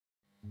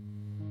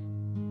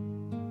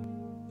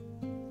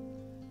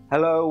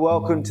Hello,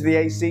 welcome to the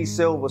AC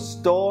Silver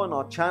store and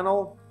our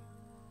channel.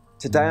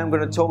 Today I'm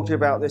going to talk to you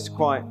about this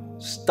quite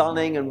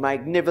stunning and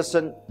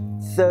magnificent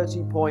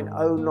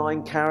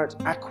 30.09 carat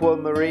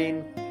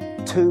aquamarine,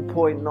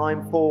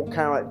 2.94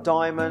 carat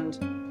diamond,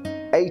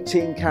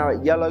 18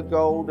 carat yellow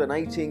gold and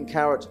 18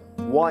 carat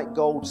white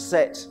gold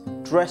set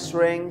dress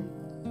ring.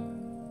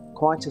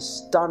 Quite a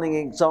stunning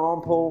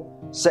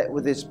example, set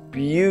with this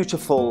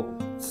beautiful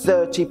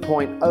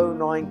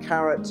 30.09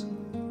 carat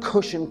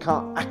cushion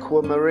cut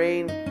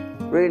aquamarine.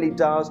 Really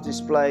does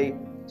display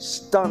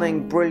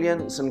stunning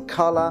brilliance and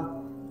colour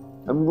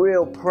and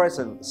real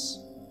presence.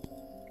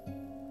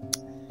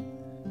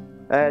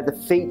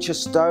 The feature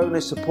stone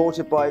is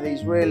supported by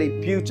these really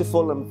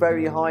beautiful and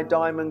very high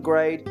diamond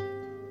grade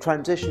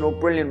transitional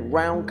brilliant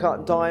round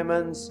cut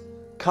diamonds,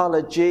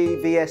 colour G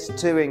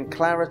VS2 in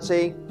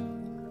clarity.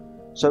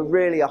 So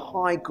really a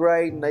high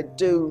grade, and they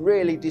do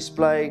really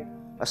display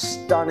a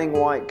stunning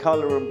white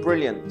colour and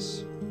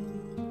brilliance.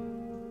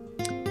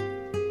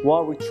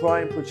 While we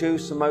try and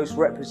produce the most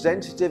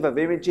representative of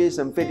images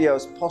and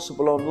videos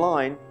possible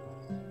online,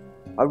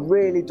 I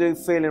really do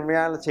feel in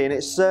reality, and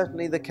it's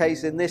certainly the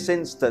case in this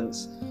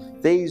instance,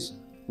 these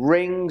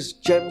rings,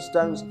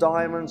 gemstones,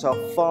 diamonds are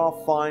far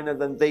finer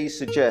than these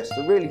suggest.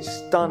 A really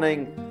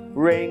stunning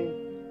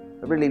ring,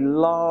 a really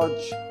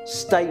large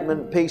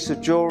statement piece of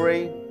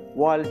jewellery.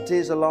 While it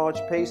is a large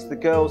piece, the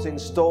girls in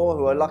store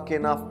who are lucky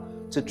enough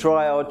to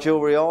try our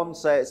jewellery on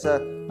say it's a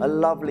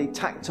lovely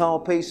tactile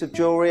piece of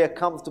jewellery, a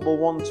comfortable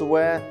one to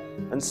wear,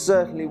 and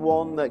certainly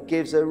one that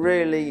gives a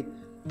really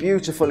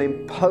beautiful,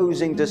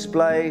 imposing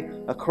display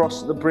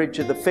across the bridge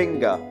of the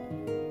finger.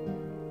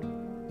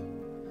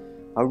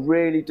 I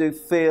really do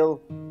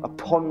feel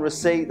upon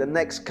receipt the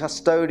next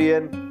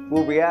custodian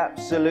will be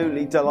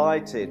absolutely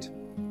delighted.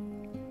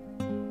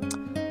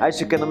 As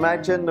you can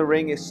imagine, the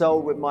ring is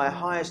sold with my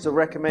highest of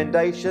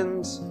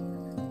recommendations.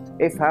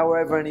 If,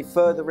 however, any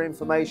further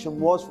information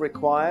was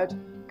required,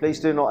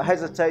 please do not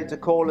hesitate to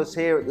call us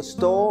here at the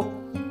store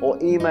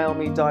or email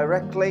me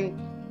directly,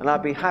 and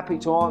I'd be happy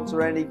to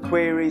answer any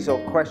queries or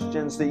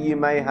questions that you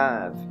may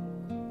have.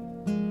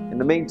 In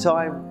the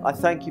meantime, I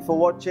thank you for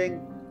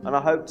watching, and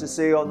I hope to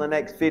see you on the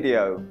next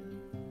video.